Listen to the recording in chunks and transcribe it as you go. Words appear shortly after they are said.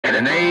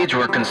an age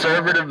where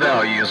conservative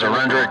values are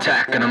under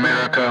attack in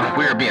America,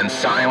 we are being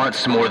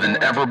silenced more than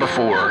ever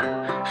before.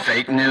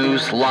 Fake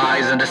news,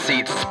 lies, and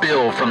deceit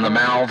spill from the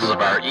mouths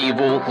of our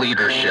evil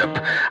leadership.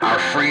 Our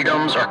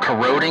freedoms are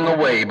corroding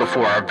away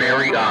before our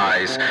very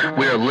eyes.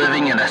 We are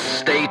living in a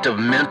state of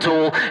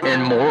mental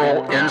and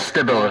moral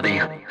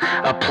instability.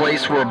 A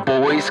place where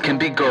boys can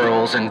be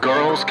girls and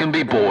girls can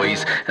be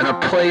boys, and a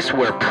place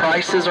where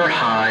prices are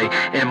high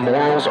and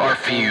morals are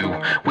few.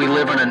 We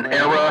live in an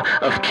era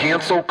of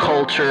cancel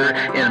culture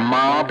and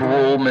mob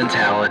rule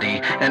mentality,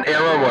 an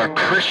era where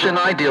Christian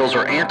ideals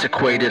are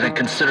antiquated and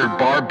considered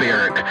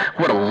barbaric.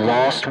 What a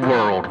lost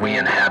world we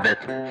inhabit.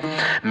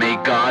 May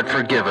God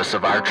forgive us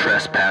of our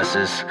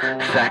trespasses.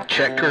 Fact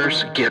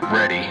checkers, get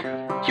ready.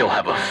 You'll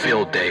have a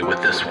field day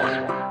with this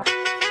one.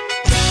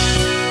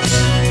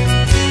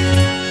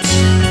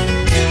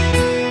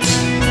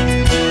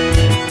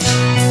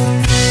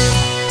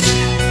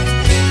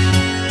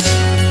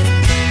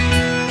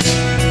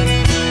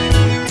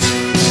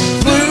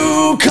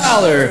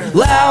 Collar,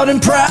 loud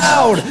and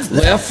proud.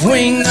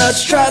 Left-wing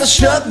nuts try to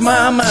shut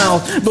my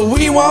mouth, but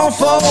we won't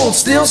fold,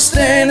 still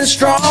standing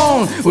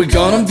strong. We're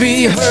gonna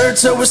be heard,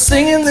 so we're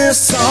singing this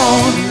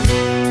song.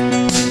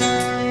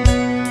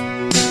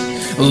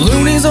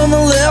 Loonies on the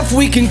left,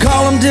 we can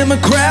call them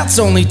Democrats.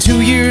 Only 2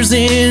 years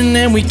in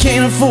and we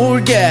can't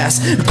afford gas.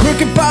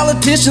 Crooked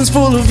politicians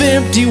full of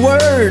empty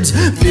words.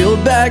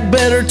 Build back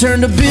better,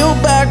 turn to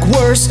build back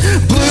worse.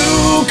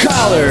 Blue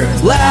collar,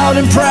 loud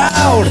and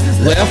proud.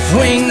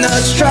 Left-wing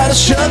nuts try to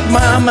shut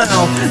my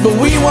mouth, but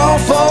we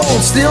won't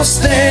fold, still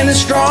standing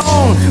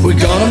strong. We're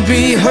gonna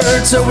be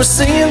heard, so we're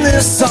singing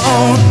this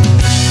song.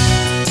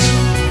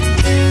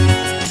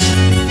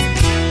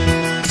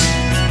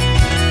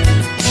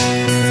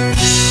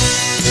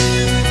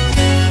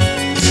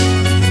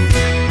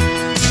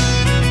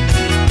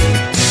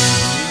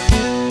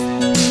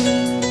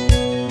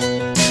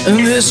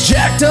 In this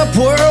jacked up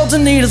world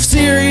in need of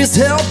serious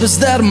help, is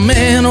that a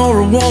man or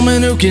a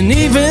woman who can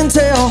even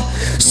tell?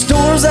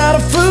 Stores out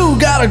of food,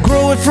 gotta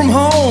grow it from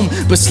home,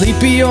 but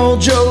sleepy old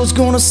Joe's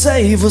gonna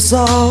save us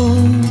all.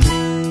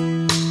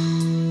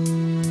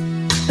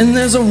 And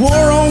there's a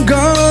war on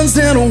guns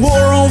and a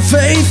war on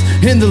faith,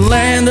 in the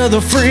land of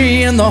the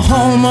free and the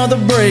home of the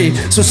brave.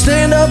 So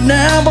stand up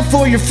now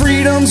before your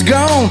freedom's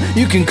gone.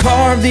 You can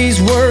carve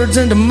these words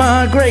into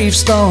my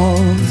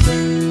gravestone.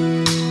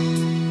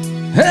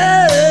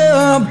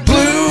 Hey,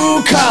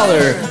 blue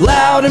collar,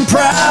 loud and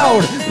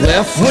proud.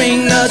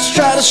 Left-wing nuts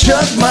try to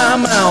shut my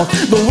mouth,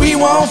 but we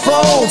won't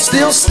fold,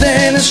 still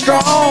standing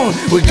strong.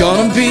 We're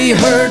gonna be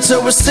heard, so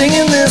we're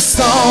singing this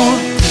song.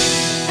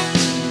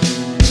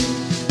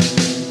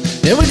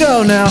 Here we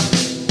go now.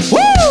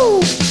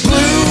 Woo!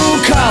 Blue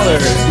collar,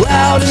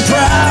 loud and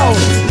proud.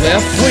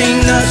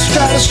 Left-wing nuts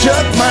try to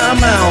shut my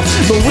mouth,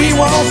 but we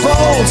won't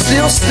fold,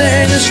 still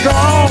standing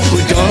strong.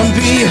 We're gonna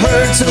be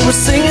heard, so we're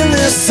singing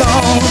this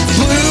song.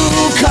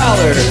 Blue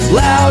collar,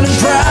 loud and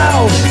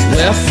proud.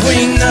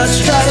 Left-wing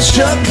nuts try to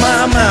shut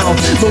my mouth,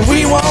 but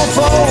we won't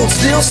fold,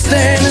 still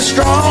standing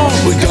strong.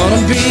 We're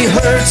gonna be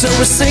heard, so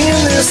we're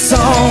singing this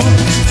song.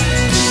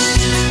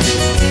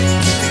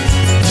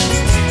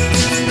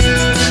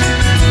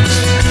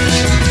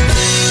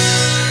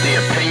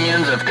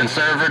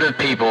 Conservative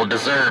people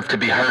deserve to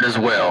be heard as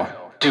well.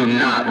 Do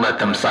not let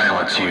them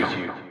silence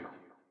you.